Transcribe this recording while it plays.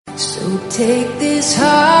So take this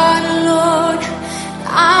heart, Lord,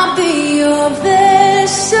 I'll be your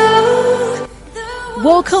vessel.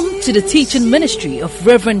 Welcome to the teaching ministry of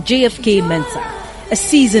Reverend JFK Mensah, a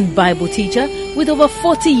seasoned Bible teacher with over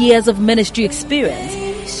 40 years of ministry experience.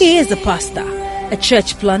 He is a pastor, a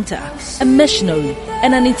church planter, a missionary,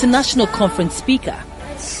 and an international conference speaker.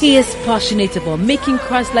 He is passionate about making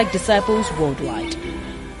Christ-like disciples worldwide.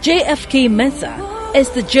 JFK Mensah is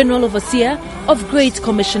the General Overseer of Great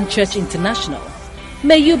Commission Church International.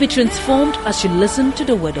 May you be transformed as you listen to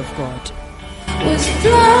the Word of God. Was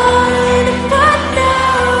blind, but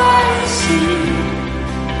now I see.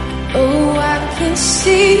 Oh, I can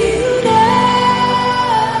see you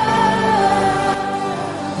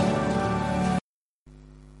now.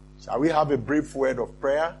 Shall we have a brief word of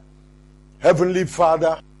prayer? Heavenly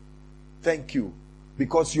Father, thank you,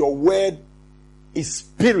 because your word is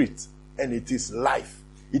spirit and it is life.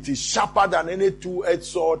 It is sharper than any two-edged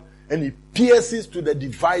sword, and it pierces to the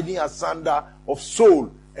dividing asunder of soul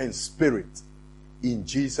and spirit. In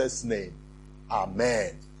Jesus' name,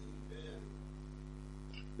 amen.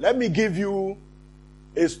 Let me give you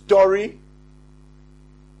a story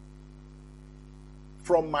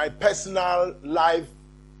from my personal life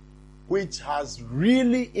which has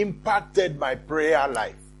really impacted my prayer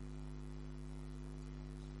life.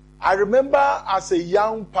 I remember as a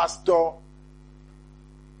young pastor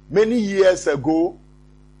many years ago,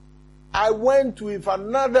 I went with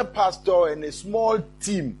another pastor and a small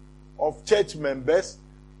team of church members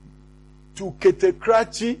to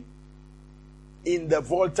Ketekrachi in the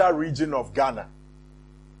Volta region of Ghana.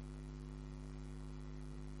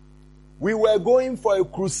 We were going for a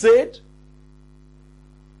crusade.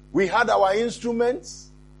 We had our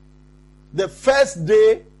instruments. The first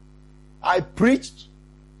day I preached,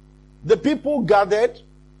 the people gathered,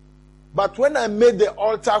 but when I made the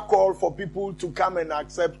altar call for people to come and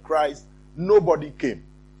accept Christ, nobody came.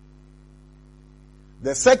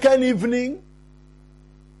 The second evening,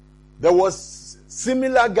 there was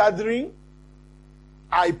similar gathering.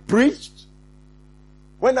 I preached.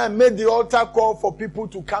 When I made the altar call for people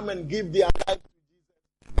to come and give their life to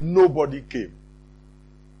Jesus, nobody came.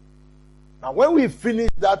 Now, when we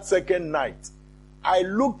finished that second night, I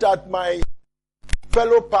looked at my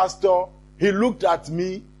fellow pastor, he looked at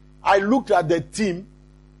me, I looked at the team,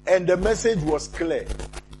 and the message was clear.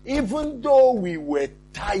 Even though we were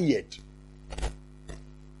tired,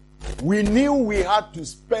 we knew we had to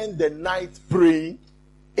spend the night praying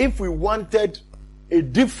if we wanted a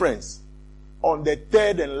difference on the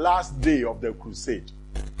third and last day of the crusade.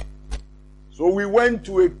 So we went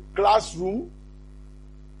to a classroom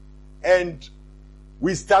and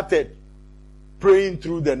we started praying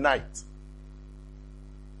through the night.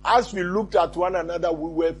 As we looked at one another, we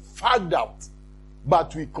were fagged out.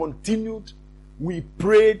 But we continued, we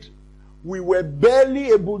prayed, we were barely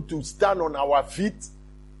able to stand on our feet,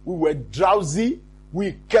 we were drowsy,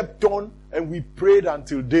 we kept on, and we prayed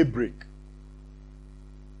until daybreak.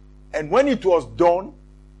 And when it was done,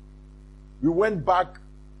 we went back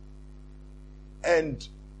and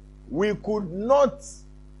we could not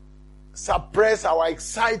suppress our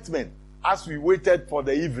excitement as we waited for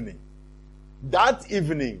the evening. That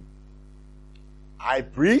evening, I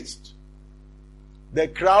preached, the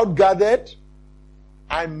crowd gathered,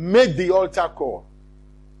 I made the altar call,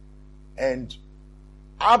 and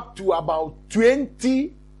up to about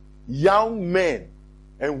 20 young men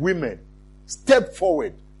and women stepped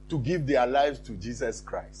forward to give their lives to Jesus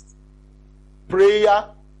Christ. Prayer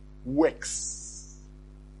works.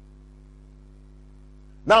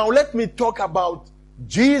 Now let me talk about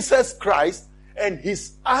Jesus Christ and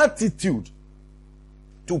his attitude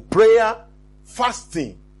to prayer,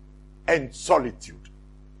 fasting, and solitude.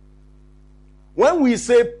 When we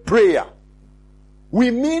say prayer,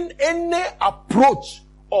 we mean any approach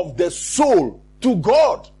of the soul to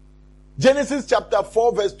God. Genesis chapter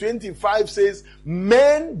 4 verse 25 says,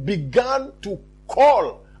 men began to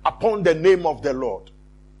call upon the name of the Lord.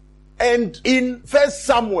 And in 1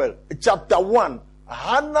 Samuel chapter 1,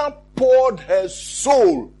 Hannah poured her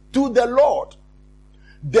soul to the Lord.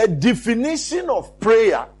 The definition of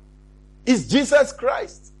prayer is Jesus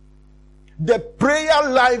Christ. The prayer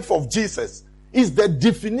life of Jesus is the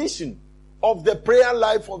definition of the prayer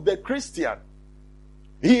life of the Christian.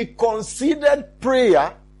 He considered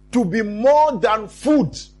prayer to be more than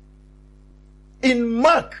food. In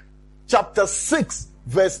Mark chapter 6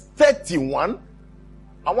 verse 31,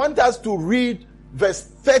 I want us to read verse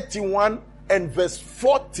 31 and verse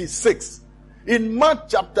 46. In Mark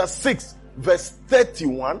chapter 6 verse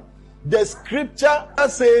 31, the scripture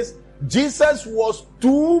says Jesus was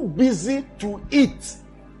too busy to eat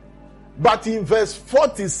But in verse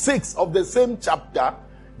 46 of the same chapter,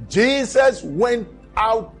 Jesus went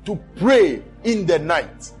out to pray in the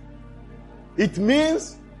night. It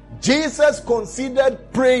means Jesus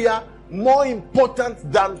considered prayer more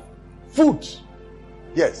important than food.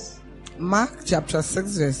 Yes. Mark chapter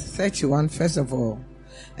 6 verse 31, first of all.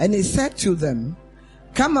 And he said to them,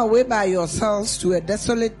 "Come away by yourselves to a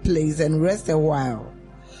desolate place and rest a while.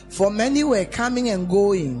 For many were coming and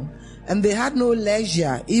going, and they had no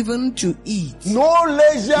leisure even to eat." No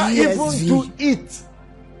leisure ESV. even to eat.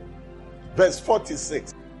 Verse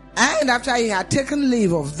 46. And after he had taken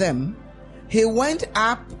leave of them, he went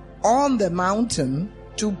up on the mountain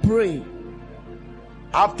to pray.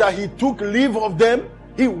 After he took leave of them,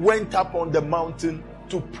 he went up on the mountain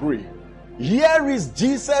to pray. Here is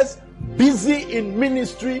Jesus busy in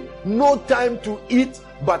ministry, no time to eat,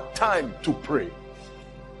 but time to pray.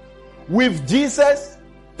 With Jesus,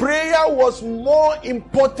 prayer was more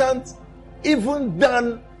important even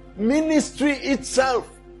than ministry itself.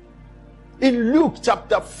 In Luke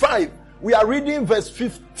chapter 5, we are reading verse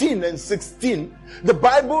 15 and 16. The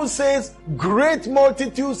Bible says great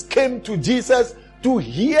multitudes came to Jesus to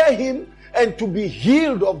hear him and to be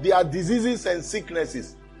healed of their diseases and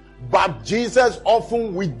sicknesses. But Jesus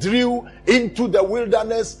often withdrew into the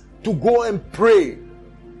wilderness to go and pray.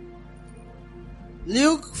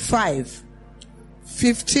 Luke 5,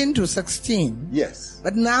 15 to 16. Yes.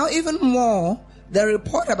 But now even more, the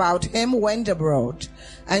report about him went abroad,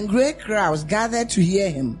 and great crowds gathered to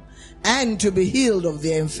hear him and to be healed of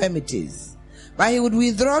their infirmities. But he would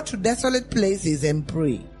withdraw to desolate places and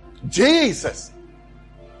pray. Jesus,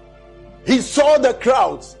 he saw the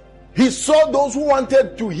crowds. He saw those who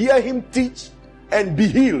wanted to hear him teach and be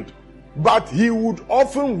healed. But he would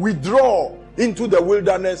often withdraw into the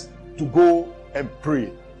wilderness to go and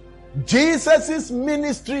pray. Jesus'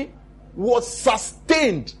 ministry was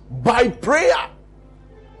sustained by prayer.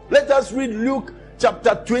 Let us read Luke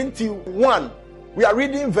chapter 21. We are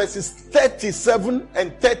reading verses 37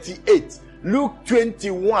 and 38. Luke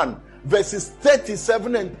 21, verses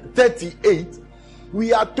 37 and 38.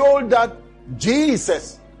 We are told that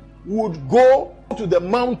Jesus would go to the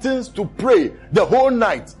mountains to pray the whole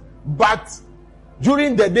night. But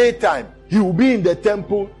during the daytime, he will be in the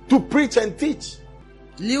temple to preach and teach.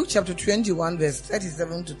 Luke chapter 21, verse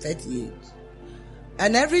 37 to 38.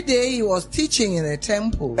 And every day he was teaching in the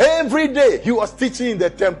temple. Every day he was teaching in the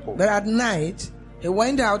temple. But at night he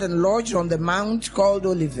went out and lodged on the mount called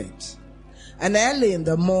Olivet. And early in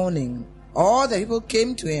the morning all the people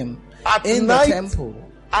came to him in the temple.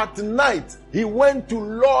 At night he went to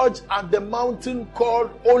lodge at the mountain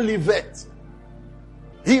called Olivet.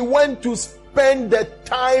 He went to spend the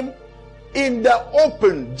time in the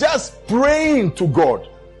open, just praying to God.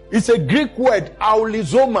 It's a Greek word,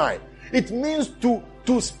 aulizomai. It means to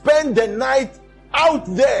spend the night out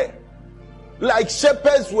there, like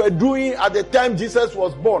shepherds were doing at the time Jesus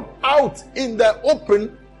was born, out in the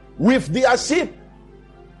open with their sheep.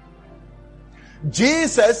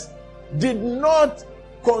 Jesus did not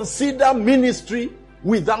consider ministry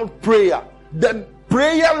without prayer. The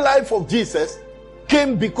prayer life of Jesus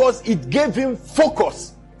came because it gave him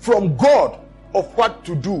focus from God of what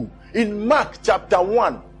to do. In Mark chapter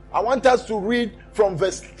 1, I want us to read from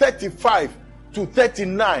verse 35 to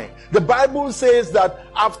 39. The Bible says that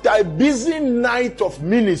after a busy night of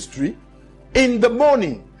ministry, in the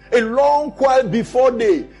morning, a long while before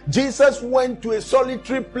day, Jesus went to a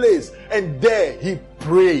solitary place and there he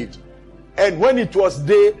prayed. And when it was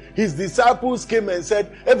day, his disciples came and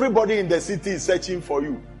said, everybody in the city is searching for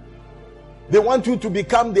you. They want you to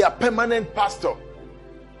become their permanent pastor.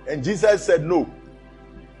 And Jesus said, no.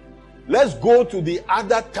 Let's go to the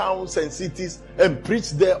other towns and cities and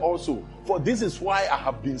preach there also. For this is why I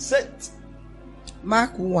have been sent.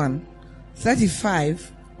 Mark 1,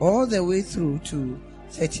 35 all the way through to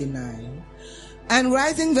 39. And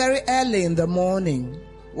rising very early in the morning,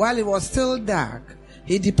 while it was still dark,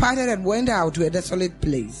 he departed and went out to a desolate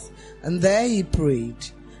place. And there he prayed.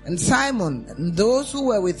 And Simon and those who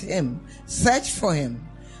were with him searched for him.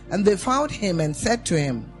 And they found him and said to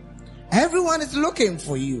him, everyone is looking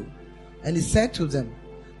for you. And he said to them,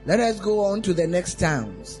 let us go on to the next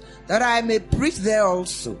towns, that I may preach there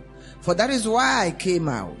also. For that is why I came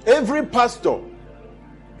out. Every pastor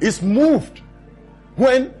is moved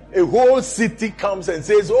when a whole city comes and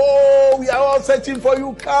says, oh, we are all searching for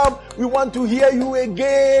you. Come, we want to hear you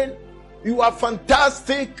again. You are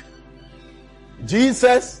fantastic.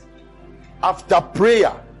 Jesus, after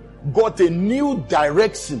prayer, got a new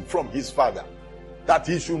direction from his Father that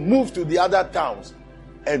he should move to the other towns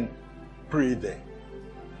and pray there.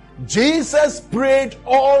 Jesus prayed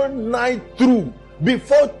all night through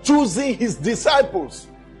before choosing his disciples.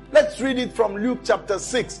 Let's read it from Luke chapter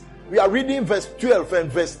 6. We are reading verse 12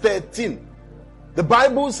 and verse 13. The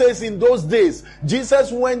Bible says in those days,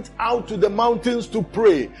 Jesus went out to the mountains to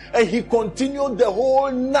pray, and he continued the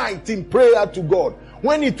whole night in prayer to God.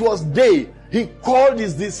 When it was day, he called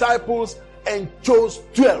his disciples and chose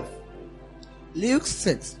 12. Luke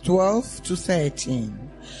 6, 12 to 13.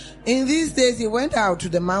 In these days he went out to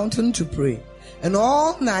the mountain to pray, and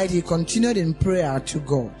all night he continued in prayer to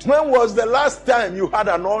God. When was the last time you had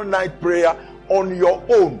an all-night prayer on your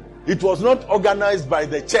own? It was not organized by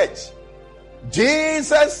the church.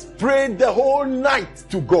 Jesus prayed the whole night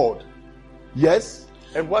to God. Yes?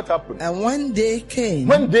 And what happened? And when day came,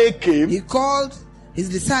 he called his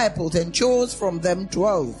disciples and chose from them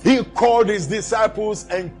 12. He called his disciples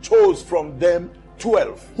and chose from them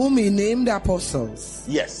 12. Whom he named apostles.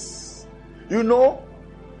 Yes. You know,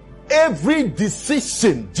 every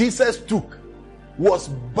decision Jesus took was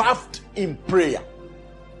bathed in prayer.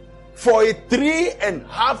 For a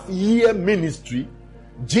 3.5-year ministry,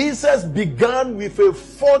 Jesus began with a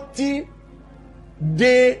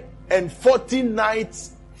 40-day and 40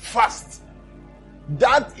 nights fast.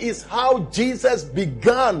 That is how Jesus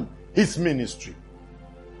began his ministry.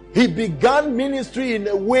 He began ministry in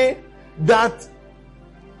a way that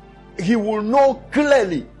he will know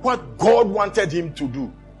clearly what God wanted him to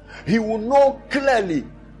do. He will know clearly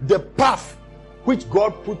the path which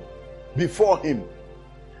God put before him.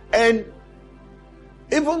 And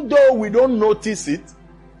even though we don't notice it,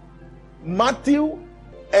 Matthew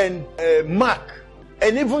and Mark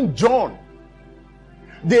and even John,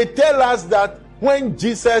 they tell us that when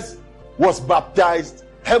Jesus was baptized,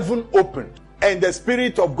 heaven opened and the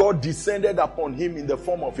Spirit of God descended upon him in the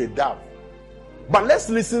form of a dove. But let's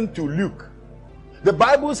listen to Luke. The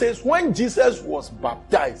Bible says when Jesus was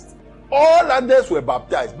baptized, all others were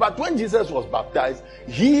baptized, but when Jesus was baptized,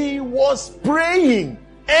 he was praying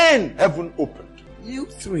and heaven opened.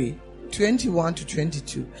 Luke 3, 21 to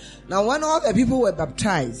 22. Now when all the people were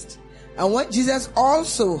baptized, and when Jesus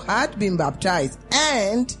also had been baptized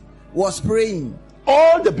and was praying.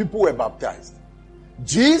 All the people were baptized.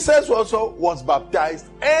 Jesus also was baptized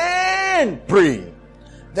and praying.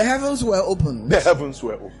 The heavens were opened. The heavens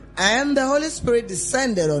were opened. And the Holy Spirit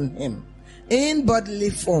descended on him in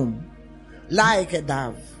bodily form, like a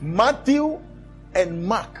dove. Matthew and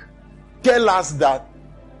Mark tell us that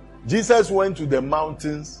Jesus went to the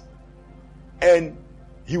mountains and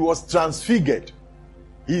he was transfigured.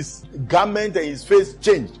 His garment and his face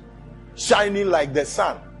changed, shining like the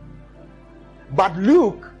sun. But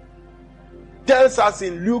Luke tells us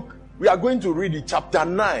in Luke, we are going to read it, chapter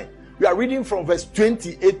 9. We are reading from verse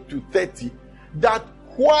 28 to 30, that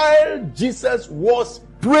while Jesus was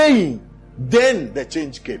praying, then the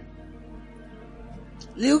change came.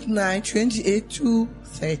 Luke 9, 28 to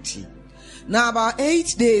 30. Now about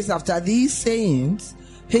 8 days after these sayings,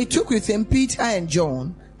 he took with him Peter and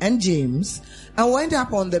John and James and went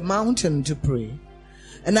up on the mountain to pray.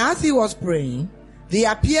 And as he was praying, the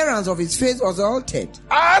appearance of his face was altered.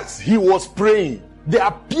 As he was praying, the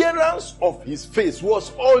appearance of his face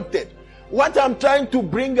was altered. What I'm trying to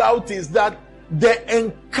bring out is that the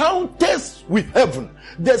encounters with heaven,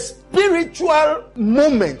 the spiritual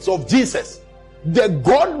moments of Jesus, the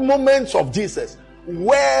God moments of Jesus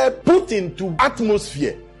were put into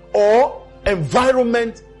atmosphere or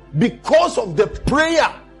environment because of the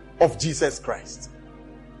prayer of Jesus Christ.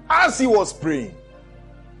 As he was praying.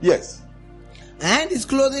 Yes. And his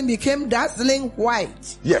clothing became dazzling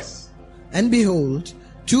white. Yes. And behold,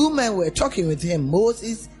 2 men were talking with him,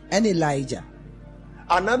 Moses and Elijah.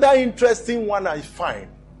 Another interesting one I find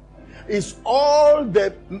is all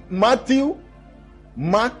the Matthew,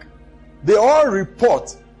 Mark, they all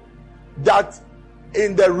report that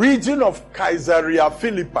in the region of Caesarea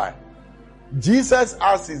Philippi, Jesus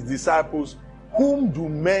asked his disciples, whom do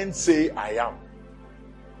men say I am?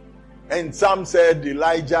 And some said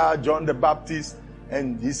Elijah, John the Baptist,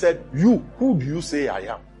 and he said, you, who do you say I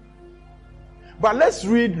am? But let's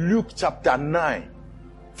read Luke chapter 9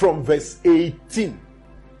 from verse 18.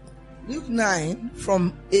 Luke 9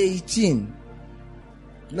 from 18.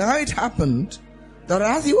 Now it happened that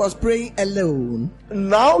as he was praying alone,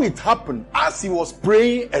 the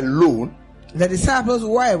disciples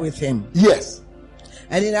were with him. Yes.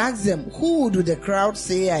 And he asked them, who do the crowd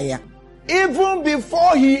say I am? Even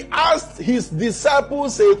before he asked his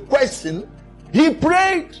disciples a question, he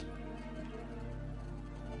prayed.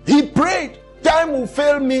 He prayed. Time will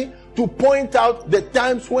fail me to point out the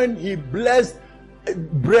times when he blessed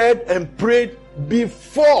bread and prayed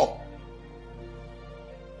before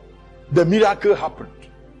the miracle happened.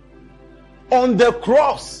 On the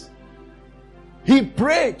cross, He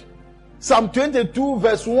prayed. Psalm 22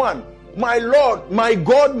 verse 1. My Lord, my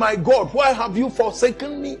God, why have you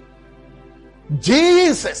forsaken me?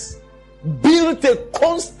 Jesus built a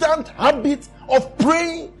constant habit of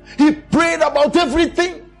praying. He prayed about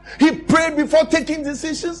everything. He prayed before taking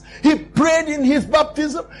decisions. He prayed in his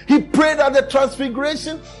baptism. He prayed at the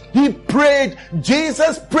transfiguration. He prayed.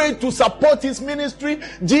 Jesus prayed to support his ministry.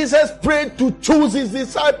 Jesus prayed to choose his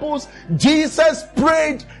disciples. Jesus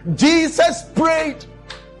prayed. Jesus prayed.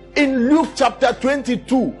 In Luke chapter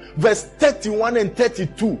 22, verse 31 and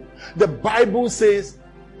 32, the Bible says,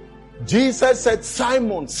 Jesus said,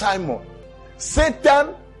 Simon, Simon,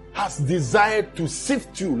 Satan has desired to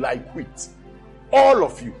sift you like wheat, all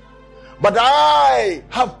of you. But I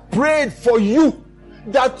have prayed for you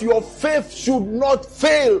that your faith should not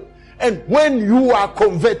fail. And when you are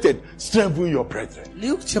converted, strengthen your brethren.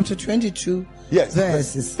 Luke chapter 22, yes,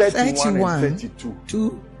 verses 31 and 32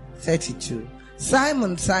 to 32.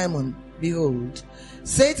 Simon, Simon, behold,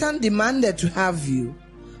 Satan demanded to have you,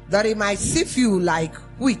 that he might sift you like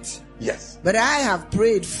wheat. Yes. But I have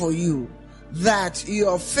prayed for you, that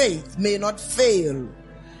your faith may not fail.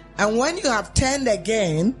 And when you have turned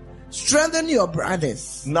again, strengthen your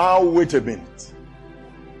brothers. Now wait a minute.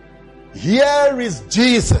 Here is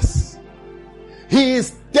Jesus. He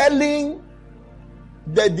is telling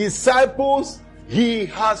the disciples he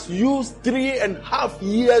has used 3.5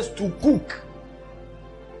 years to cook.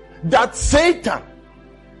 That Satan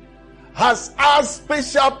has asked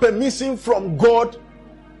special permission from God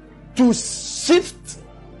to shift,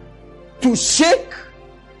 to shake,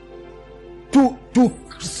 to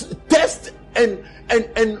test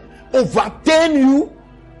and overturn you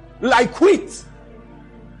like wheat.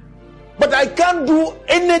 But I can't do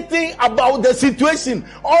anything about the situation.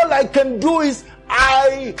 All I can do is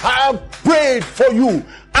I have prayed for you.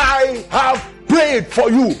 I have prayed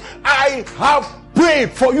for you. I have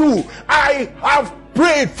prayed for you. I have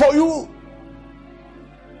prayed for you.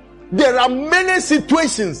 There are many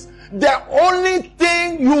situations. The only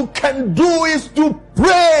thing you can do is to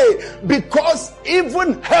pray, because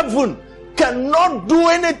even heaven cannot do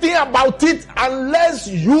anything about it unless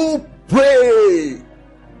you pray.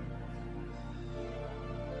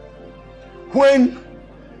 When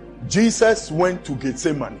Jesus went to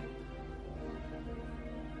Gethsemane,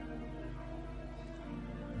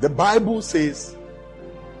 the Bible says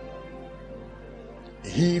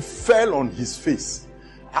he fell on his face.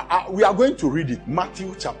 We are going to read it.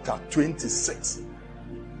 Matthew chapter 26.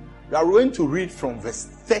 We are going to read from verse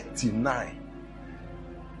 39.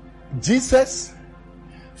 Jesus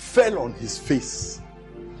fell on his face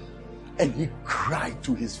and he cried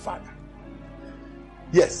to his Father.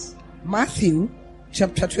 Yes. Matthew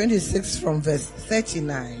chapter 26 from verse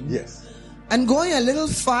 39. Yes. And going a little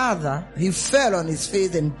farther, he fell on his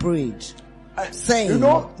face and prayed, saying, you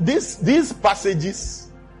know, these passages,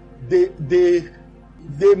 they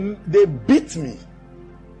beat me.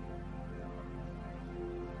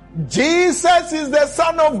 Jesus is the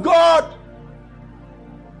Son of God.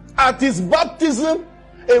 At his baptism,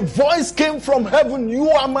 a voice came from heaven. You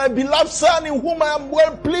are my beloved Son, in whom I am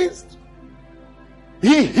well pleased.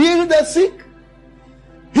 He healed the sick.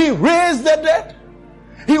 He raised the dead.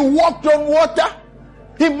 He walked on water.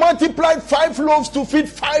 He multiplied 5 loaves to feed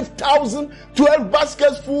 5,000. 12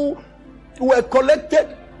 baskets full were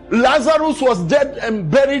collected. Lazarus was dead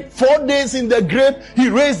and buried 4 days in the grave. He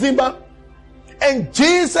raised him up. And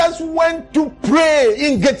Jesus went to pray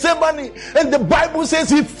in Gethsemane. And the Bible says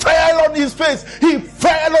he fell on his face. He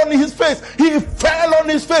fell on his face. He fell on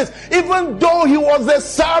his face. Even though he was the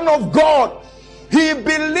Son of God, he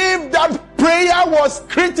believed that prayer was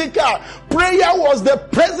critical. Prayer was the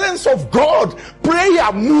presence of God.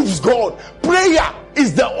 Prayer moves God. Prayer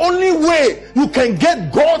is the only way you can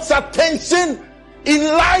get God's attention in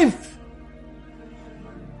life.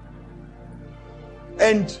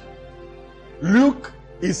 And Luke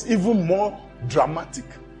is even more dramatic.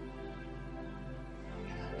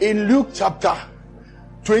 In Luke chapter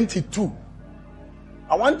 22,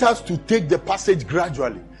 I want us to take the passage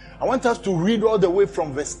gradually. I want us to read all the way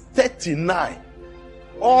from verse 39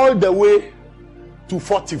 all the way to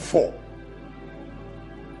 44.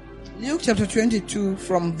 Luke chapter 22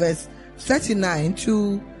 from verse 39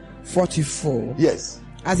 to 44. Yes.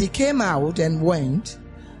 As he came out and went,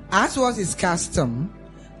 as was his custom,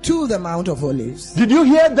 to the Mount of Olives. Did you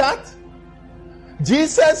hear that?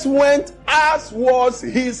 Jesus went as was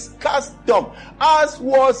his custom. As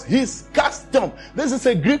was his custom. This is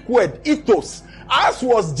a Greek word, ethos. As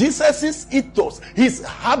was Jesus's ethos, his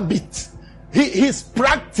habit, his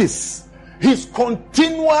practice, his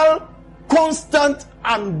continual, constant,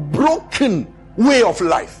 unbroken way of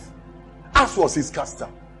life. as was his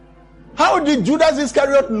custom. How did Judas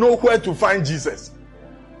Iscariot know where to find Jesus?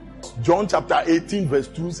 John chapter 18 verse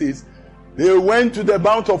 2 says, they went to the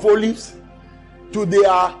Mount of Olives, to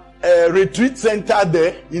their retreat center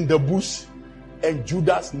there in the bush, and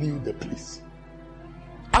Judas knew the place,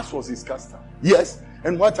 as was his custom. Yes,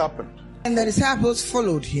 and what happened? And the disciples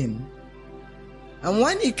followed him. And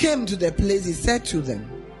when he came to the place, he said to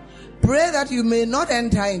them, pray that you may not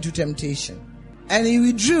enter into temptation. And he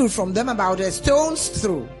withdrew from them about a stone's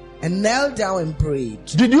throw and knelt down and prayed.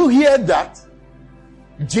 Did you hear that?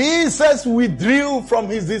 Jesus withdrew from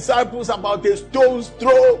his disciples about a stone's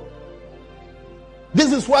throw.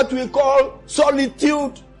 This is what we call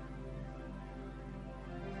solitude.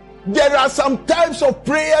 There are some types of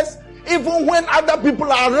prayers, even when other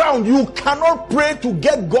people are around, you cannot pray to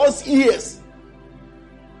get God's ears.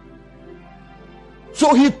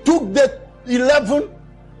 So he took the 11,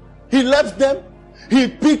 he left them, he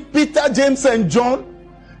picked Peter, James, and John.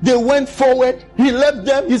 They went forward, he left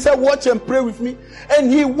them, he said, watch and pray with me. And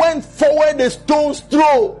he went forward a stone's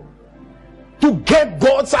throw to get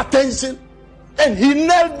God's attention. And he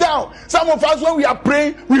knelt down. Some of us, when we are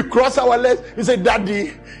praying, we cross our legs. We say,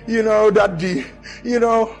 Daddy, Daddy,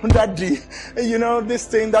 Daddy, this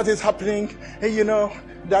thing that is happening,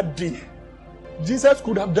 Daddy. Jesus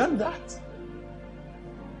could have done that.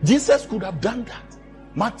 Jesus could have done that.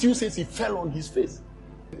 Matthew says he fell on his face.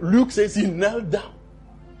 Luke says he knelt down.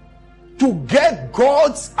 To get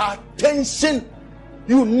God's attention,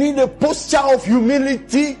 you need a posture of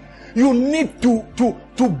humility. You need to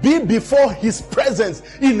be before his presence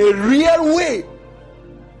in a real way.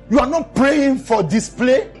 You are not praying for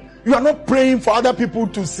display. You are not praying for other people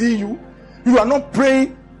to see you. You are not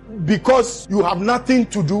praying because you have nothing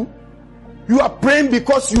to do. You are praying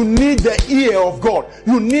because you need the ear of God.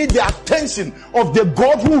 You need the attention of the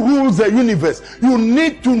God who rules the universe. You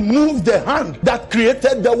need to move the hand that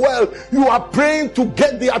created the world. You are praying to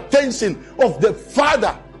get the attention of the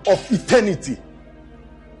Father of eternity.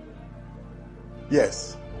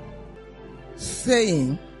 Yes.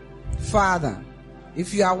 Saying, Father,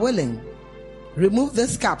 if you are willing, remove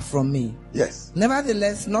this cup from me. Yes.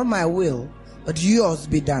 Nevertheless, not my will, but yours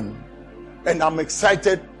be done. And I'm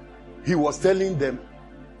excited. He was telling them,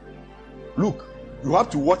 look, you have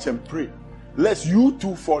to watch and pray, lest you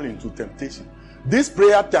too fall into temptation. This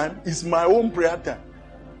prayer time is my own prayer time.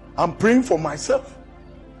 I'm praying for myself.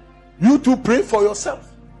 You too pray for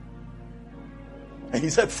yourself. And he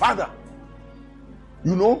said, Father,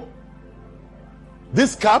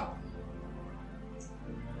 this cup,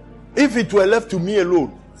 if it were left to me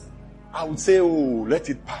alone, I would say, oh, let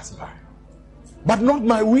it pass by. But not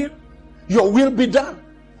my will. Your will be done.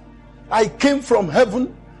 I came from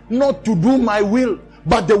heaven not to do my will,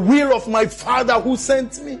 but the will of my Father who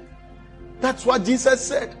sent me. That's what Jesus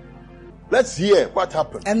said. Let's hear what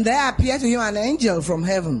happened. And there appeared to him an angel from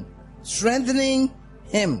heaven, strengthening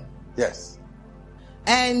him. Yes.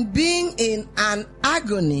 And being in an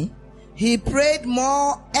agony, he prayed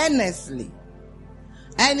more earnestly.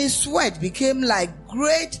 And his sweat became like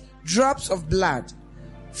great drops of blood,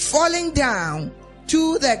 falling down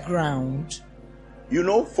to the ground.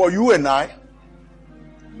 For you and I,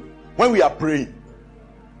 when we are praying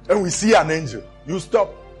and we see an angel, you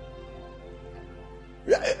stop.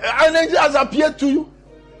 An angel has appeared to you.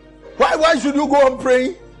 Why should you go on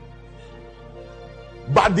praying?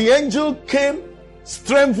 But the angel came,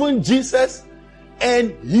 strengthened Jesus,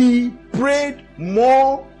 and he prayed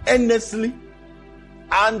more earnestly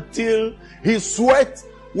until his sweat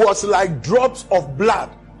was like drops of blood.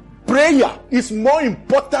 Prayer is more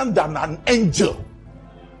important than an angel.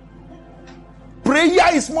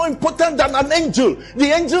 Prayer is more important than an angel. The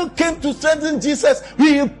angel came to strengthen Jesus.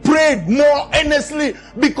 He prayed more earnestly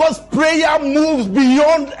because prayer moves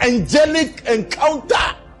beyond angelic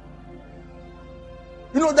encounter.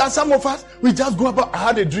 There are some of us, we just go about, I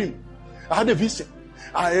had a dream. I had a vision.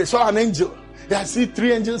 I saw an angel. I see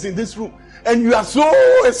 3 angels in this room. And you are so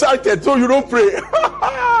excited, so you don't pray.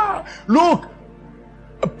 Look,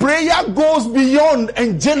 prayer goes beyond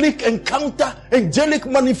angelic encounter, angelic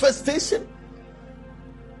manifestation.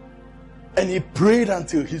 And he prayed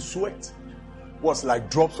until his sweat was like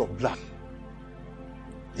drops of blood.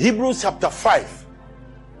 Hebrews chapter 5.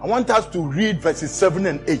 I want us to read verses 7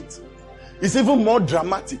 and 8. It's even more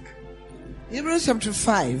dramatic. Hebrews chapter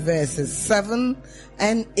 5, verses 7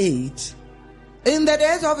 and 8. In the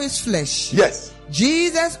days of his flesh, yes,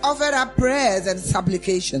 Jesus offered up prayers and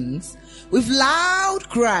supplications with loud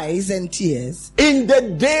cries and tears. In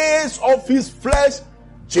the days of his flesh,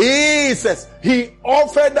 Jesus, he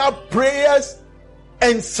offered up prayers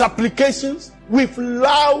and supplications with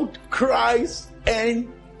loud cries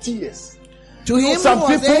and tears. To him some who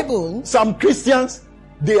was people, able. some Christians,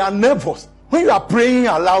 they are nervous. When you are praying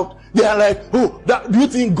aloud, they are like, oh, do you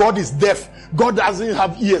think God is deaf? God doesn't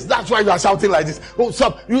have ears. That's why you are shouting like this. Oh,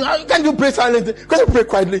 stop. Can't you pray silently? Can't you pray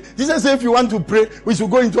quietly? Jesus said if you want to pray, we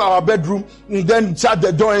should go into our bedroom and then shut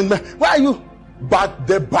the door. And why are you? But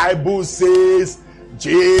the Bible says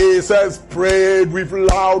Jesus prayed with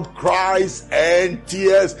loud cries and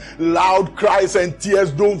tears. Loud cries and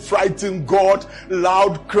tears don't frighten God.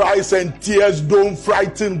 Loud cries and tears don't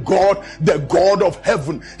frighten God. The God of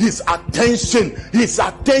heaven. His attention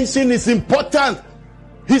is important.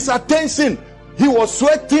 His attention. He was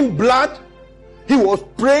sweating blood. He was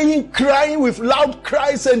praying, crying with loud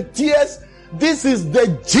cries and tears. This is the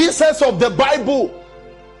Jesus of the Bible.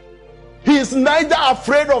 He is neither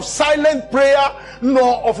afraid of silent prayer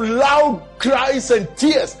nor of loud cries and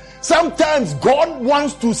tears. Sometimes God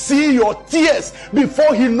wants to see your tears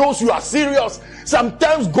before he knows you are serious.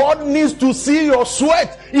 Sometimes God needs to see your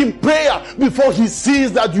sweat in prayer before he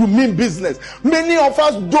sees that you mean business. Many of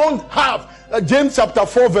us don't have. James chapter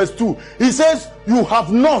 4 verse 2. He says, you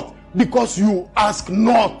have not because you ask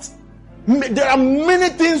not. There are many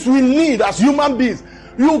things we need as human beings.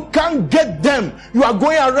 You can't get them. You are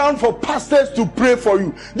going around for pastors to pray for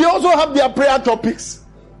you. They also have their prayer topics.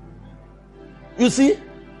 You see?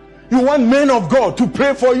 You want men of God to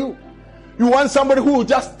pray for you. You want somebody who will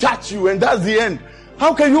just touch you and that's the end.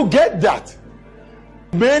 How can you get that?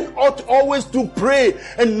 Men ought always to pray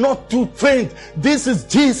and not to faint. This is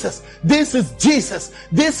Jesus. This is Jesus.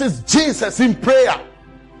 This is Jesus in prayer.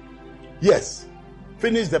 Yes.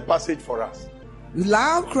 Finish the passage for us.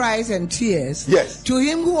 Loud cries and tears. Yes. To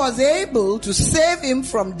him who was able to save him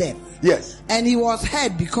from death. Yes. And he was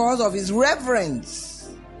heard because of his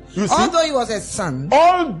reverence. You see? Although he was a son.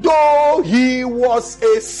 Although he was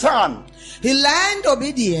a son. He learned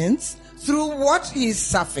obedience through what he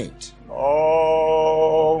suffered.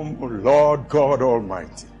 Oh, Lord God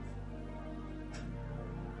Almighty.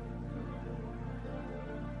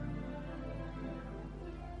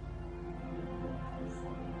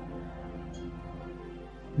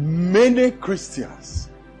 Many Christians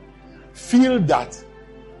feel that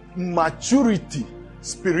maturity,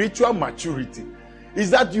 spiritual maturity, is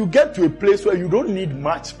that you get to a place where you don't need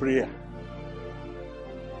much prayer.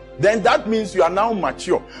 Then that means you are now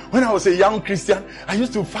mature. When I was a young Christian, I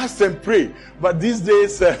used to fast and pray. But these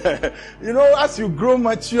days, as you grow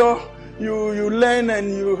mature, you learn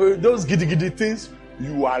and those giddy things,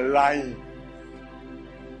 you are lying.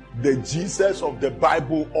 The Jesus of the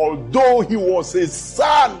Bible, although he was a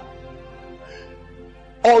son,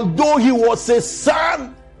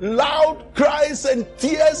 loud cries and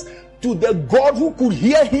tears to the God who could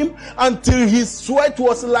hear him until his sweat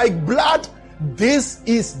was like blood. This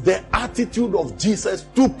is the attitude of Jesus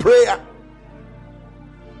to prayer.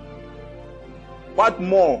 What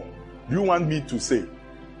more do you want me to say?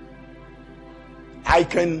 I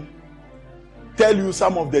can tell you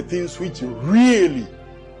some of the things which really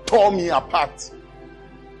tore me apart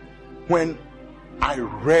when I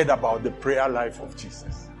read about the prayer life of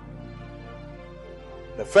Jesus.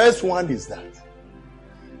 The first one is that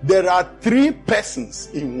there are three persons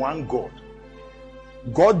in one God.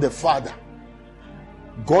 God the Father,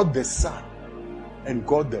 God the Son, and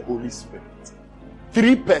God the Holy Spirit.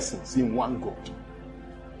 Three persons in one God.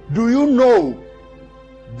 Do you know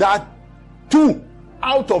that 2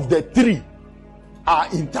 out of the 3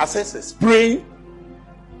 are intercessors praying?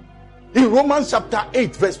 In Romans chapter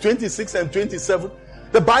 8 verse 26 and 27,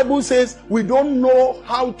 the Bible says we don't know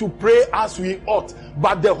how to pray as we ought,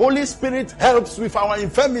 but the Holy Spirit helps with our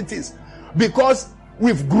infirmities, because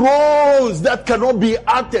with groans that cannot be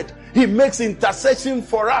uttered, he makes intercession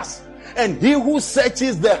for us. And he who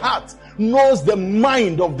searches the heart knows the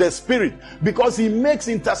mind of the Spirit, because he makes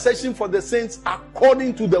intercession for the saints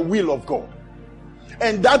according to the will of God.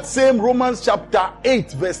 And that same Romans chapter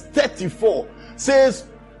 8 verse 34 says,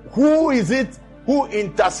 who is it who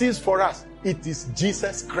intercedes for us? It is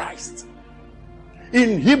Jesus Christ.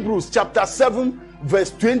 In Hebrews chapter 7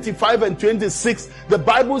 verse 25 and 26, the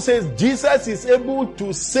Bible says Jesus is able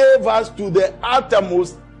to save us to the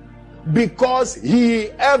uttermost, because he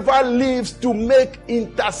ever lives to make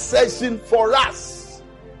intercession for us.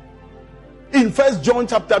 In 1 John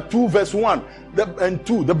chapter 2 verse 1 and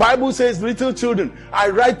 2, the Bible says, little children, I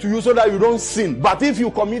write to you so that you don't sin. But if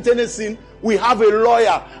you commit any sin, we have a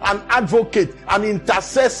lawyer, an advocate, an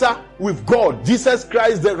intercessor with God, Jesus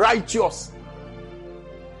Christ the righteous.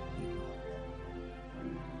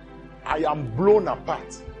 I am blown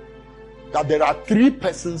apart that there are 3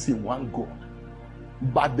 persons in one God,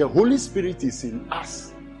 but the Holy Spirit is in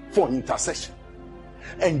us for intercession.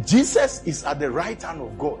 And Jesus is at the right hand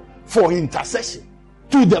of God for intercession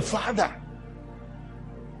to the Father.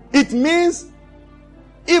 It means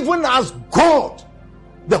even as God,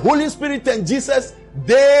 the Holy Spirit and Jesus,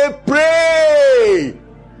 they pray.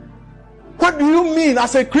 What do you mean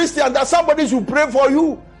as a Christian that somebody should pray for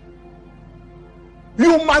you?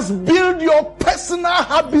 You must build your personal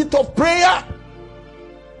habit of prayer.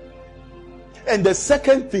 And the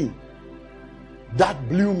second thing that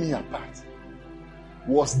blew me apart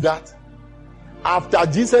was that after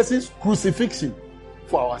Jesus' crucifixion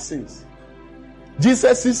for our sins,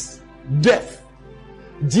 Jesus' death,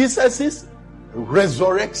 Jesus'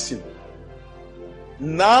 resurrection,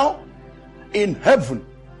 now in heaven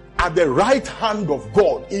at the right hand of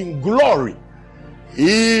God in glory,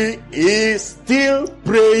 he is still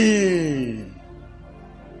praying.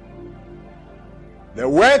 The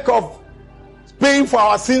work of paying for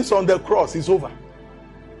our sins on the cross is over.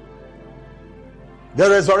 The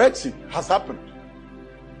resurrection has happened.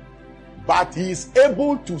 But he is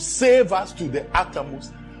able to save us to the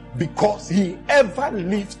uttermost because he ever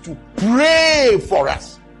lives to pray for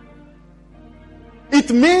us.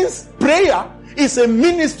 It means prayer is a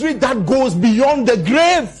ministry that goes beyond the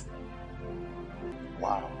grave.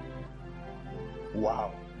 Wow.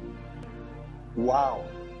 Wow. Wow.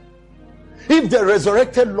 If the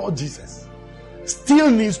resurrected Lord Jesus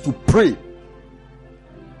still needs to pray,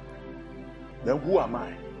 then who am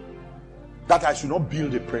I that I should not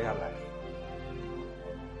build a prayer life?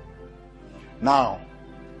 Now,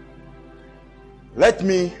 let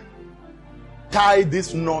me tie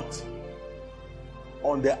this knot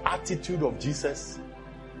on the attitude of Jesus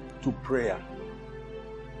to prayer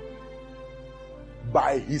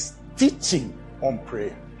by his teaching on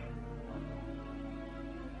prayer.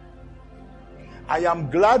 I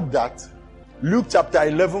am glad that Luke chapter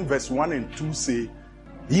 11 verse 1 and 2 say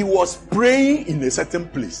he was praying in a certain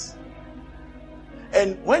place.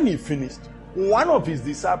 And when he finished, one of his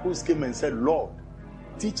disciples came and said, Lord,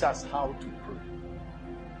 teach us how to pray.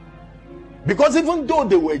 Because even though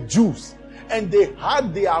they were Jews and they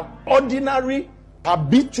had their ordinary,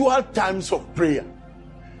 habitual times of prayer,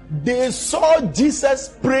 they saw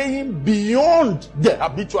Jesus praying beyond the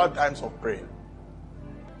habitual times of prayer.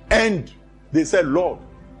 And they said, Lord,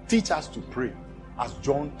 teach us to pray as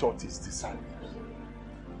John taught his disciples.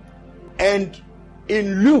 And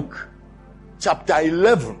in Luke chapter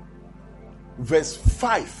 11, verse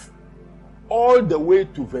 5, all the way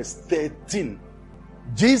to verse 13,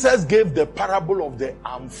 Jesus gave the parable of the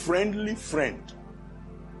unfriendly friend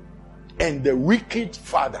and the wicked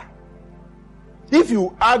father. If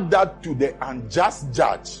you add that to the unjust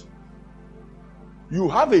judge, you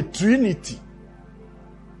have a trinity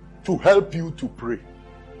to help you to pray.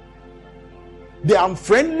 The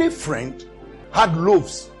unfriendly friend had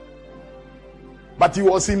loaves, but he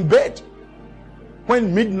was in bed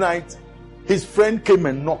when midnight his friend came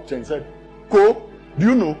and knocked and said, Ko, do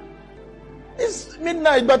you know? It's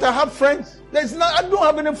midnight, but I have friends. I don't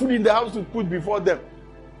have any food in the house to put before them.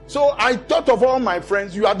 So I thought of all my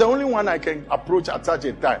friends. You are the only one I can approach at such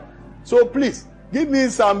a time. So please, give me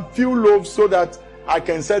some few loaves so that I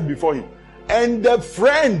can set before him. And the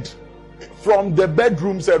friend from the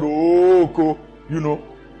bedroom said, oh, Ko, you know,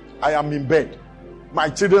 I am in bed. My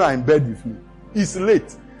children are in bed with me. It's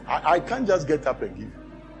late. I can't just get up and give you.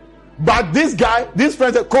 But this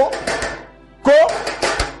friend said, Ko,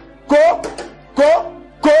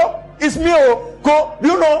 it's me, oh, Ko,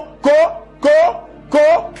 you know, Ko,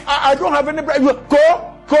 I don't have any bread.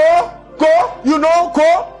 Ko, you know,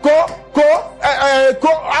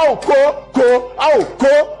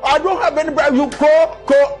 I don't have any bread. You,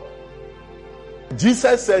 Ko.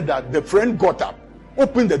 Jesus said that the friend got up,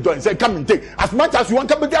 opened the door and said, come and take as much as you want.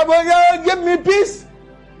 Come and give me peace.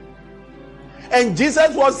 And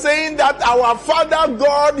Jesus was saying that our Father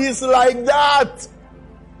God is like that.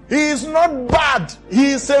 He is not bad.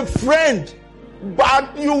 He is a friend.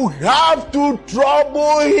 But you have to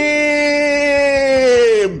trouble him.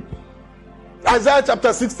 Isaiah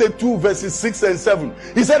chapter 62 verses 6 and 7.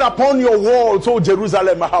 He said, upon your walls, O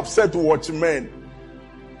Jerusalem, I have set watchmen.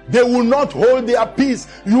 They will not hold their peace.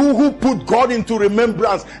 You who put God into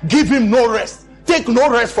remembrance, give him no rest. Take no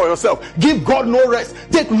rest for yourself. Give God no rest.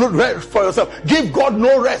 Take no rest for yourself. Give God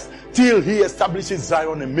no rest till he establishes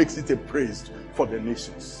Zion and makes it a praise for the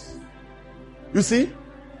nations. You see?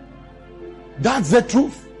 That's the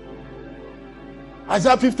truth.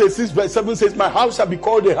 Isaiah 56 verse 7 says, my house shall be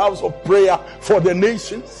called a house of prayer for the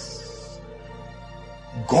nations.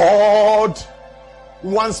 God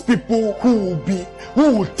wants people who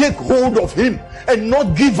will take hold of him and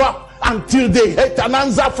not give up until they get an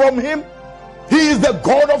answer from him. He is the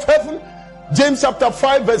God of heaven. James chapter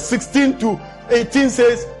 5 verse 16 to 18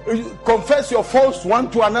 says, confess your faults one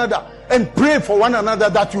to another and pray for one another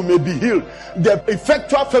that you may be healed. The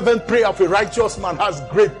effectual fervent prayer of a righteous man has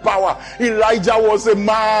great power. Elijah was a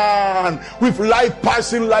man with life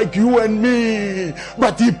passion like you and me,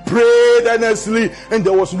 but he prayed earnestly and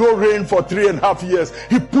there was no rain for 3.5 years.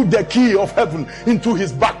 He put the key of heaven into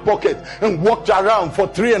his back pocket and walked around for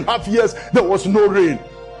 3.5 years. There was no rain.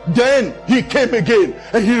 Then he came again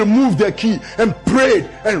and he removed the key and prayed,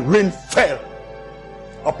 and rain fell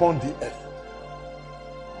upon the earth.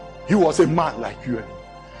 He was a man like you and me.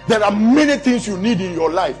 There are many things you need in your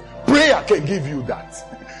life. Prayer can give you that.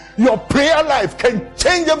 Your prayer life can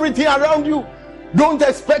change everything around you. Don't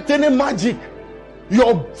expect any magic.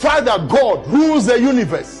 Your Father God rules the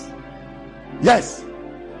universe. Yes.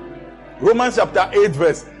 Romans chapter 8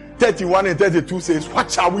 verse 31 and 32 says,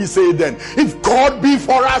 what shall we say then? If God be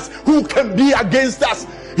for us, who can be against us?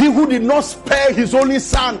 He who did not spare his only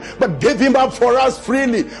son, but gave him up for us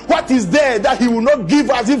freely. What is there that he will not give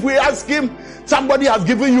us if we ask him? Somebody has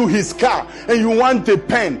given you his car and you want a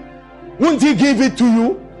pen. Won't he give it to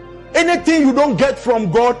you? Anything you don't get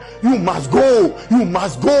from God, you must go. You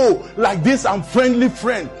must go like this unfriendly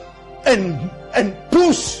friend and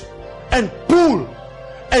push and pull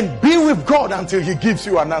and be with God until he gives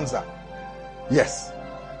you an answer. Yes.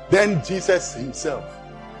 Then Jesus himself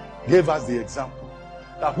gave us the example.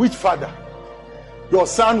 That which father, your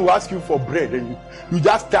son will ask you for bread and you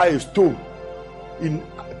just tie a stone in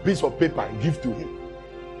a piece of paper and give to him.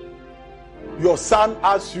 Your son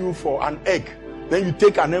asks you for an egg, then you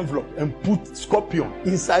take an envelope and put scorpion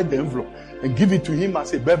inside the envelope and give it to him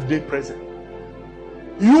as a birthday present.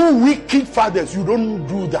 You wicked fathers, you don't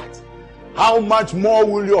do that. How much more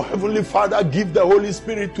will your heavenly Father give the Holy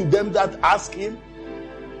Spirit to them that ask him?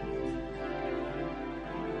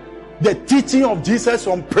 The teaching of Jesus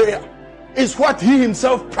on prayer is what he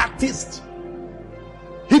himself practiced.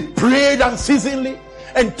 He prayed unceasingly,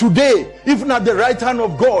 and today, even at the right hand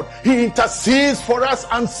of God, he intercedes for us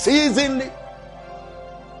unceasingly.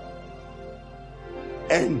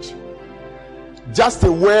 And just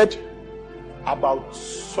a word about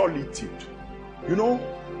solitude. You know,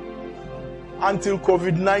 until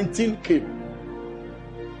COVID-19 came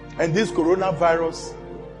and this coronavirus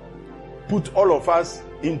put all of us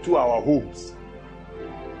into our homes,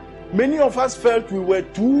 many of us felt we were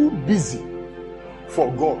too busy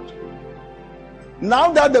for God.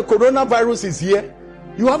 Now that the coronavirus is here,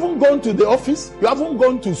 you haven't gone to the office, you haven't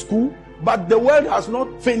gone to school, but the world has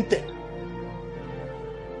not fainted.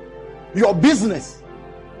 Your business,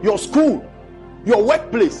 your school, your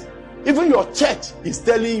workplace, even your church is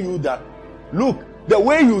telling you that, look, the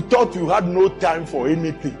way you thought you had no time for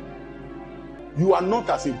anything, you are not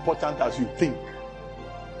as important as you think.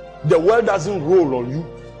 The world doesn't roll on you.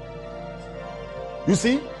 You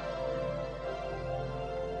see,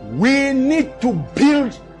 we need to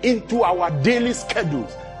build into our daily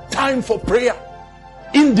schedules time for prayer,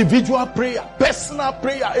 individual prayer, personal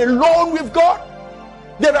prayer, alone with God.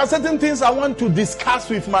 There are certain things I want to discuss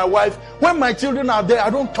with my wife. When my children are there,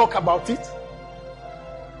 I don't talk about it,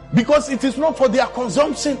 because it is not for their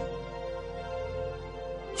consumption.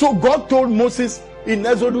 So God told Moses in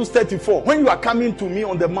Exodus 34, when you are coming to me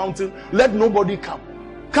on the mountain, let nobody come.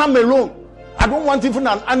 Come alone. I don't want even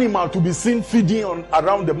an animal to be seen feeding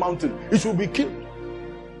around the mountain. It should be killed.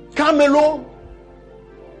 Come alone.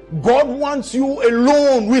 God wants you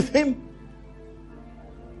alone with him.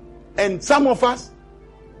 And some of us,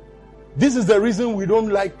 this is the reason we don't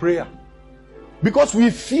like prayer. Because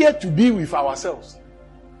we fear to be with ourselves.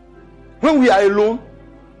 When we are alone,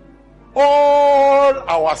 all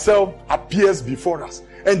ourselves appears before us,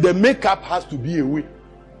 and the makeup has to be away.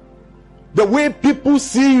 The way people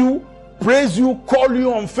see you, praise you, call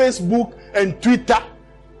you on Facebook and Twitter,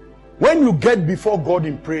 when you get before God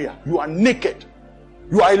in prayer, you are naked.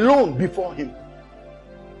 You are alone before him.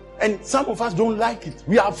 And some of us don't like it.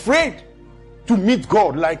 We are afraid to meet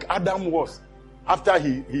God like Adam was after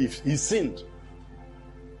he sinned.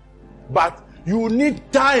 But you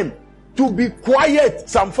need time to be quiet.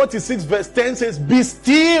 Psalm 46 verse 10 says, be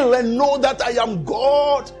still and know that I am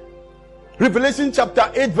God. Revelation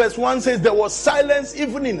chapter 8 verse 1 says there was silence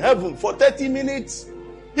even in heaven for 30 minutes.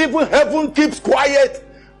 Even heaven keeps quiet.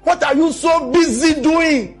 What are you so busy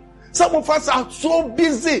doing? Some of us are so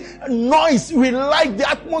busy. Noise. We like the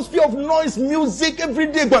atmosphere of noise, music every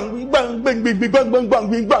day. Bang, bang, bang, bang, bang, bang, bang, bang,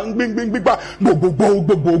 bang, bang, bang, bang, bang. Go, go, go,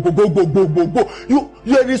 go, go, go, go, go, go, go.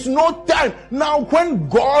 There is no time. Now, when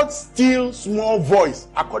God still small voice,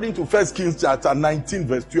 according to 1 Kings chapter 19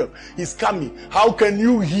 verse 12, is coming. How can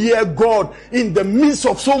you hear God in the midst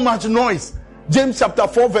of so much noise? James chapter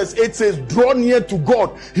 4 verse 8 says, draw near to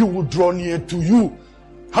God, he will draw near to you.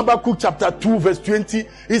 Habakkuk chapter 2 verse 20,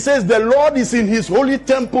 he says, the Lord is in his holy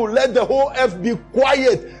temple, let the whole earth be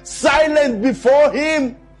quiet, silent before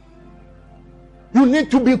him. You need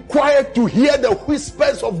to be quiet to hear the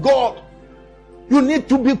whispers of God. You need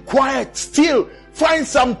to be quiet still. Find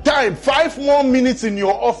some time, 5 more minutes in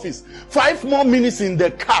your office, 5 more minutes in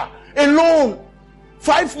the car, alone.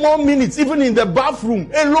 5 more minutes even in the bathroom,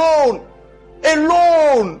 alone.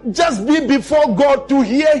 Alone. Just be before God to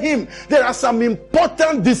hear him. There are some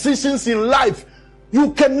important decisions in life.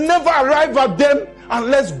 You can never arrive at them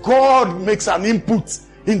unless God makes an input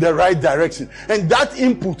in the right direction. And that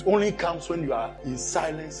input only comes when you are in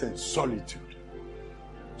silence and solitude.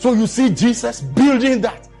 So you see Jesus building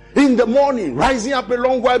that. In the morning, rising up a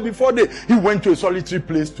long while before day, he went to a solitary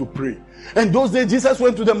place to pray. And those days, Jesus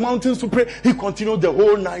went to the mountains to pray. He continued the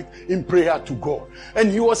whole night in prayer to God.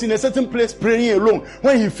 And he was in a certain place praying alone.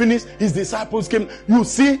 When he finished, his disciples came. You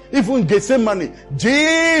see, even Gethsemane,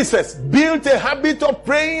 Jesus built a habit of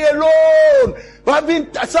praying alone.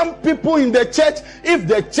 Having some people in the church, if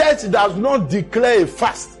the church does not declare a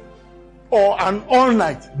fast or an all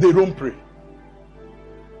night, they don't pray.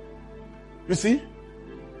 You see?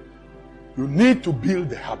 You need to build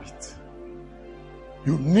the habit.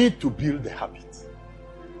 You need to build the habit.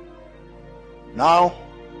 Now,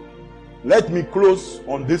 let me close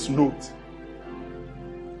on this note.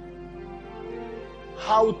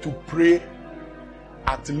 How to pray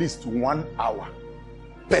at least 1 hour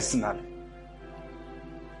personally.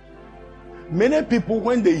 Many people,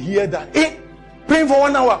 when they hear that, hey, praying for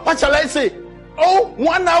 1 hour, what shall I say? Oh,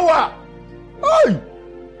 1 hour. Oh,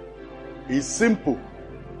 it's simple.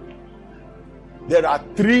 There are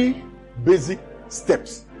 3 basic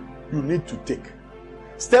steps you need to take.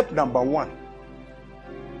 Step number 1,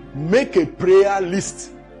 make a prayer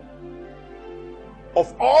list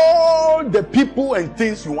of all the people and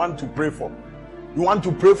things you want to pray for. You want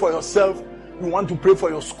to pray for yourself, you want to pray for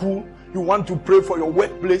your school, you want to pray for your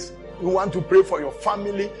workplace, you want to pray for your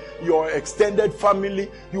family, your extended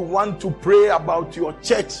family, you want to pray about your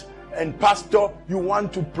church and pastor, you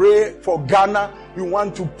want to pray for Ghana, you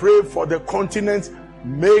want to pray for the continent.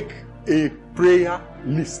 Make a prayer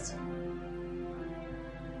list.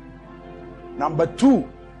 Number 2,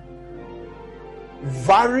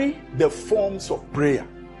 vary the forms of prayer.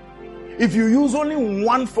 If you use only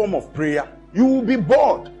one form of prayer, you will be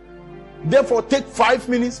bored. Therefore, take 5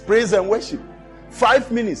 minutes praise and worship,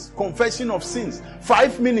 5 minutes confession of sins,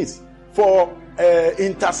 5 minutes for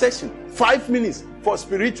intercession, 5 minutes for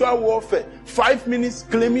spiritual warfare, 5 minutes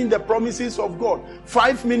claiming the promises of God,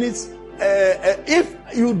 5 minutes. If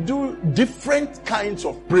you do different kinds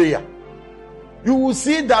of prayer, you will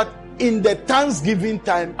see that in the Thanksgiving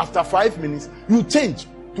time, after 5 minutes, you change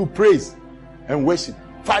to praise and worship.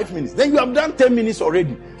 5 minutes. Then you have done 10 minutes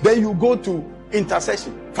already. Then you go to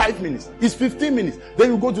intercession. 5 minutes. It's 15 minutes.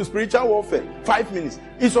 Then you go to spiritual warfare. 5 minutes.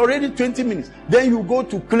 It's already 20 minutes. Then you go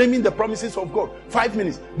to claiming the promises of God. 5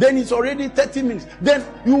 minutes. Then it's already 30 minutes. Then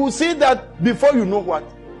you will see that before you know what,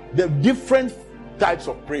 the different types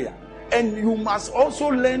of prayer. And you must also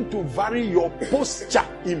learn to vary your posture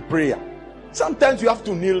in prayer. Sometimes you have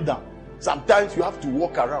to kneel down. Sometimes you have to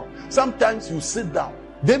walk around. Sometimes you sit down.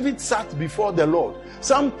 David sat before the Lord.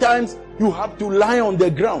 Sometimes you have to lie on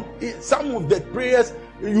the ground. Some of the prayers,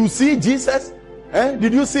 you see Jesus,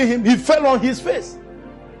 did you see him? He fell on his face.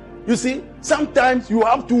 You see, sometimes you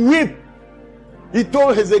have to weep. He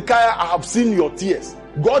told Hezekiah, I have seen your tears.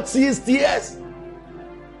 God sees tears.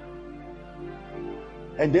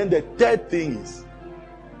 And then the third thing is,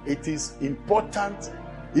 it is important,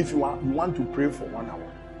 if you want to pray for 1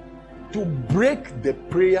 hour, to break the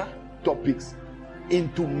prayer topics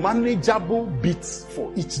into manageable bits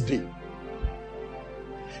for each day.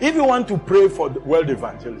 If you want to pray for the world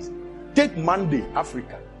evangelism, take Monday,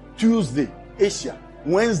 Africa, Tuesday, Asia,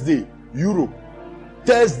 Wednesday, Europe,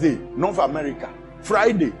 Thursday, North America,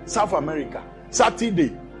 Friday, South America,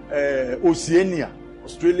 Saturday, Oceania,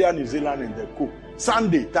 Australia, New Zealand, and the co.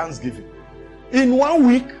 Sunday, Thanksgiving. In 1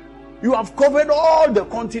 week, you have covered all the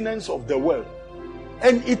continents of the world.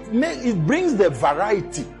 And it brings the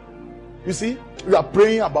variety. You see, you are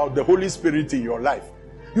praying about the Holy Spirit in your life.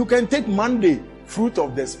 You can take Monday, fruit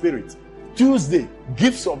of the Spirit. Tuesday,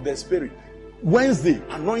 gifts of the Spirit. Wednesday,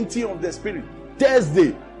 anointing of the Spirit.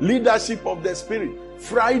 Thursday, leadership of the Spirit.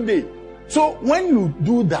 Friday. So when you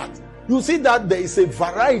do that, you see that there is a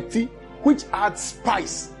variety which adds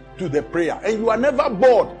spice to the prayer. And you are never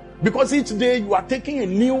bored, because each day you are taking a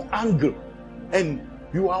new angle and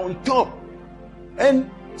you are on top.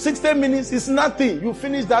 And 60 minutes is nothing. You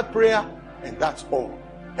finish that prayer and that's all.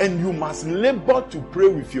 And you must labor to pray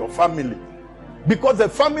with your family. Because the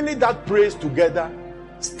family that prays together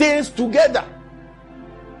stays together.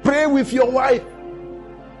 Pray with your wife.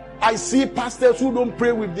 I see pastors who don't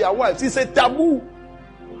pray with their wives. It's a taboo.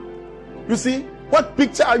 You see, what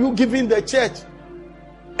picture are you giving the church?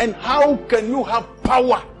 And how can you have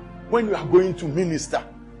power when you are going to minister,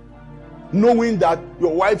 knowing that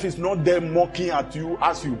your wife is not there mocking at you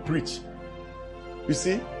as you preach? You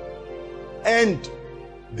see? And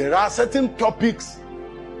there are certain topics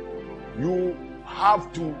you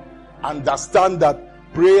have to understand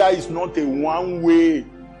that prayer is not a one way.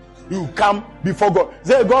 You come before God.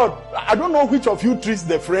 Say, God, I don't know which of you treats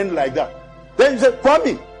the friend like that. Then you say,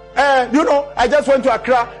 Kwame, I just went to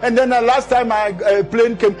Accra, and then last time my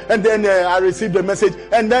plane came, and then I received a message,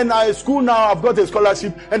 and then school now, I've got a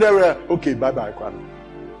scholarship, and then okay, bye-bye, Kwame.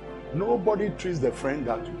 Nobody treats the friend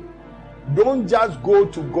that way. Don't just go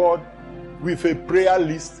to God with a prayer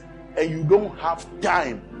list, and you don't have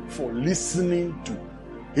time for listening to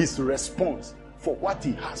his response for what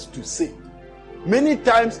he has to say. Many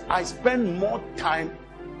times I spend more time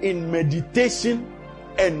in meditation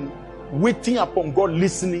and waiting upon God,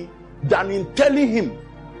 listening, than in telling him.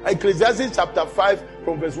 Ecclesiastes chapter 5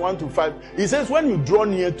 from verse 1 to 5, he says, when you draw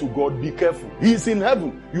near to God, be careful. He is in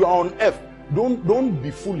heaven, you are on earth. Don't be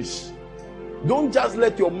foolish. Don't just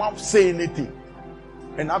let your mouth say anything,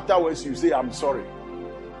 and afterwards you say, I'm sorry.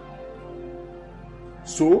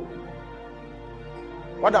 So,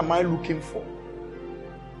 what am I looking for?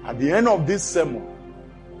 At the end of this sermon,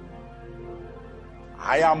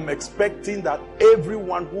 I am expecting that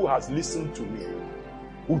everyone who has listened to me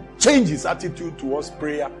will change his attitude towards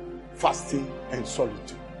prayer, fasting, and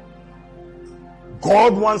solitude.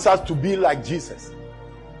 God wants us to be like Jesus.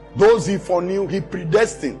 Those he foreknew, he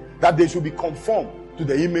predestined that they should be conformed to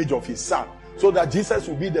the image of his Son, so that Jesus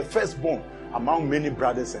will be the firstborn among many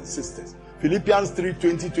brothers and sisters. Philippians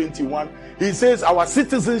 3:20-21, he says our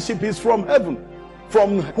citizenship is from heaven,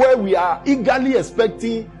 from where we are eagerly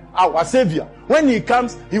expecting our Savior. When he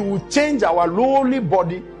comes, he will change our lowly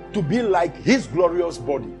body to be like his glorious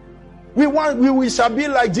body. We shall be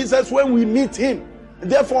like Jesus when we meet him.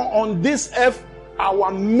 Therefore, on this earth,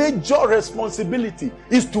 our major responsibility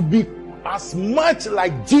is to be as much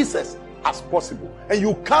like Jesus as possible. And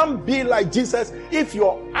you can't be like Jesus if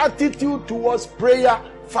your attitude towards prayer,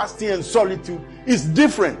 fasting, and solitude is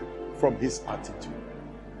different from his attitude.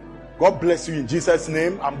 God bless you in Jesus'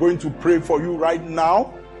 name. I'm going to pray for you right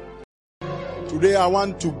now. Today I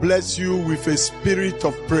want to bless you with a spirit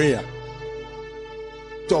of prayer,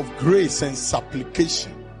 of grace and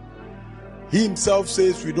supplication. He himself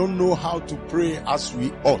says we don't know how to pray as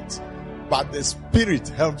we ought, but the Spirit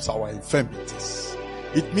helps our infirmities.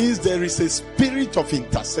 It means there is a spirit of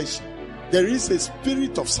intercession. There is a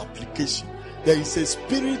spirit of supplication. There is a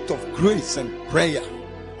spirit of grace and prayer.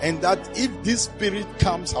 And that if this spirit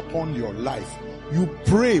comes upon your life, you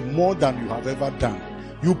pray more than you have ever done.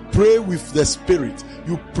 You pray with the Spirit.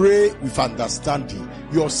 You pray with understanding.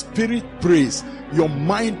 Your spirit prays. Your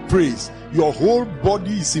mind prays. Your whole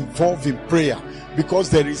body is involved in prayer,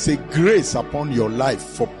 because there is a grace upon your life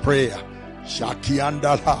for prayer.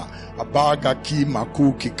 Shakiandala abaga ki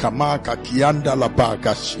makuki kamaka kianda la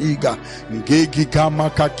baga shiga ngegi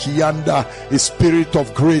kamaka kianda. A spirit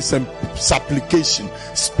of grace and supplication.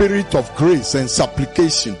 Spirit of grace and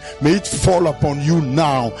supplication, may it fall upon you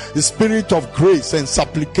now. The spirit of grace and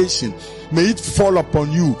supplication, may it fall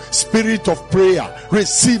upon you. Spirit of prayer,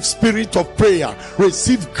 receive spirit of prayer.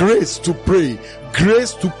 Receive grace to pray.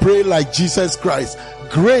 Grace to pray like Jesus Christ.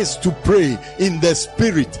 Grace to pray in the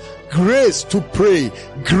Spirit. Grace to pray.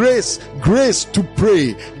 Grace to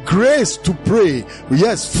pray. Grace to pray.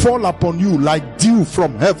 Yes, fall upon you like dew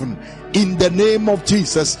from heaven. In the name of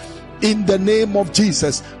Jesus. In the name of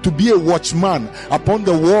Jesus. To be a watchman upon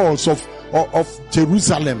the walls of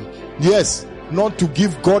Jerusalem. Yes, not to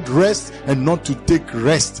give God rest and not to take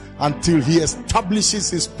rest until he establishes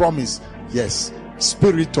his promise. Yes,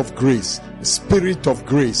 spirit of grace, spirit of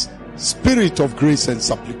grace, spirit of grace and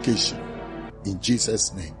supplication. In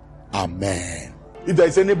Jesus' name, amen. If there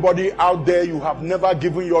is anybody out there, you have never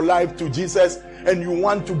given your life to Jesus and you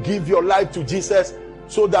want to give your life to Jesus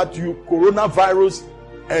so that coronavirus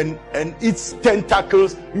and its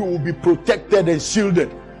tentacles, you will be protected and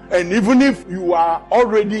shielded. And even if you are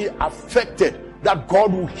already affected, that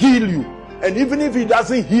God will heal you. And even if he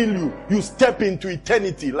doesn't heal you, you step into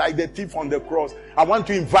eternity like the thief on the cross. I want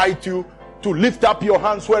to invite you to lift up your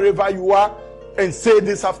hands wherever you are and say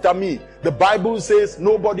this after me. The Bible says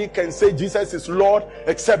nobody can say Jesus is Lord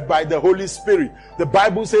except by the Holy Spirit. The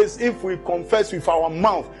Bible says if we confess with our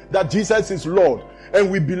mouth that Jesus is Lord and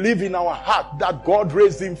we believe in our heart that God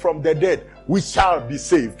raised him from the dead, we shall be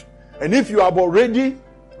saved. And if you have already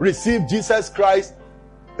received Jesus Christ,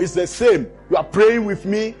 it's the same. You are praying with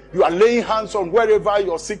me. You are laying hands on wherever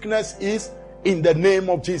your sickness is in the name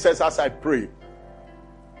of Jesus as I pray.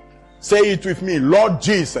 Say it with me. Lord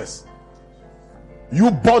Jesus, you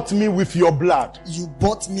bought me with your blood. You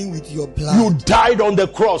bought me with your blood. You died on the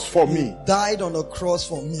cross for me. Died on the cross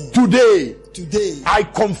for me. Today, I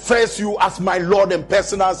confess you as my Lord and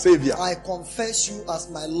personal Savior. I confess you as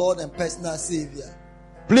my Lord and personal Savior.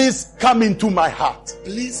 Please come into my heart.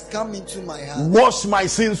 Please come into my heart. Wash my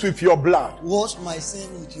sins with your blood. Wash my sin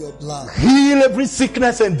with your blood. Heal every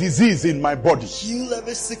sickness and disease in my body. Heal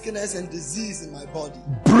every sickness and disease in my body.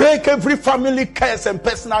 Break every family curse and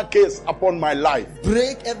personal curse upon my life.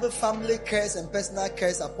 Break every family curse and personal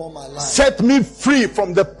curse upon my life. Set me free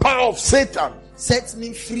from the power of Satan. Set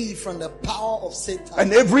me free from the power of Satan.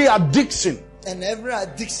 And every addiction. And every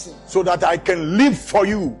addiction. So that I can live for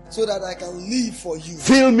you. So that I can live for you.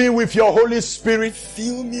 Fill me with your Holy Spirit.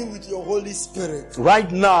 Fill me with your Holy Spirit.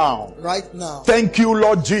 Right now. Right now. Thank you,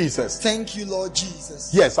 Lord Jesus. Thank you, Lord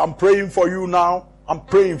Jesus. Yes, I'm praying for you now. I'm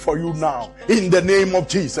praying for you now. In the name of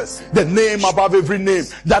Jesus. The name above every name.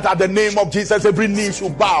 That at the name of Jesus, every knee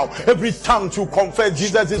should bow. Every tongue should confess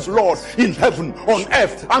Jesus is Lord. In heaven, on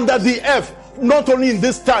earth, under the earth. Not only in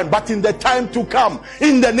this time, but in the time to come.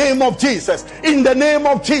 In the name of Jesus. In the name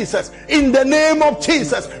of Jesus. In the name of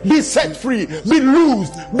Jesus. Be set free. Be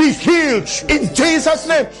loosed. Be healed. In Jesus'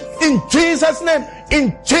 name. In Jesus' name.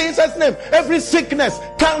 In Jesus' name. Every sickness,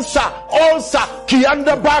 cancer, ulcer,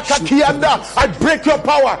 kianda baka kianda, I break your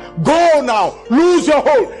power. Go now. Lose your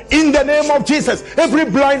hold. In the name of Jesus. Every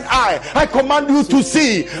blind eye, I command you to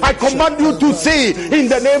see. I command you to see. In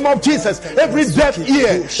the name of Jesus. Every deaf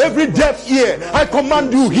ear, I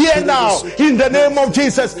command you hear now. In the name of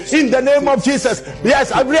Jesus. In the name of Jesus.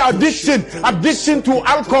 Yes, every addiction to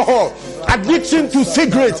alcohol, addiction to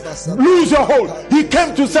cigarettes, lose your hold. He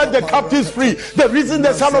came to set the captives free. The reason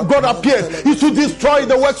the Son of God appeared is to destroy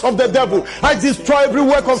the works of the devil. I destroy every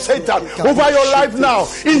work of Satan over your life now.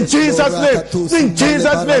 In Jesus' name. In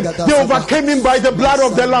Jesus' name. They overcame him by the blood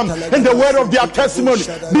of the Lamb and the word of their testimony.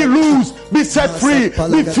 Be loosed. Be set free.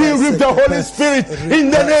 Be filled with the Holy Spirit. In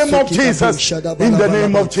the name of Jesus. In the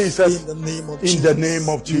name of Jesus. In the name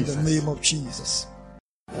of Jesus. In the name of Jesus.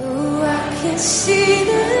 Oh, I can see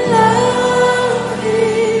the love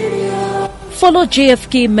in your Follow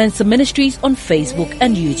JFK Mensa Ministries on Facebook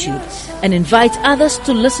and YouTube and invite others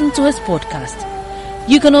to listen to his podcast.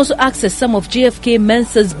 You can also access some of JFK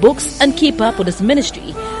Mensa's books and keep up with his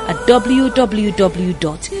ministry at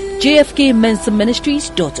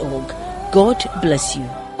www.jfkmensaministries.org. God bless you.